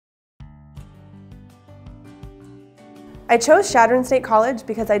I chose Chadron State College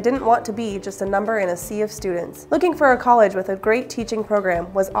because I didn't want to be just a number in a sea of students. Looking for a college with a great teaching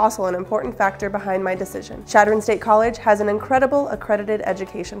program was also an important factor behind my decision. Chadron State College has an incredible accredited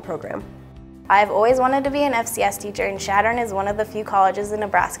education program. I've always wanted to be an FCS teacher, and Chadron is one of the few colleges in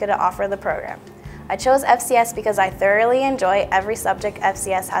Nebraska to offer the program. I chose FCS because I thoroughly enjoy every subject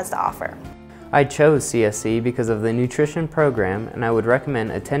FCS has to offer. I chose CSC because of the nutrition program, and I would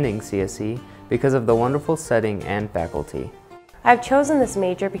recommend attending CSC because of the wonderful setting and faculty. I've chosen this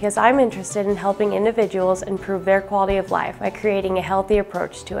major because I'm interested in helping individuals improve their quality of life by creating a healthy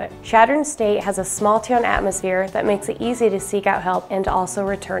approach to it. Chadron State has a small town atmosphere that makes it easy to seek out help and to also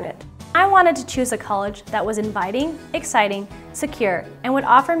return it. I wanted to choose a college that was inviting, exciting, secure, and would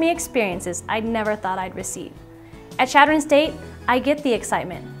offer me experiences I never thought I'd receive. At Chadron State, I get the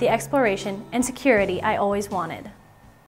excitement, the exploration, and security I always wanted.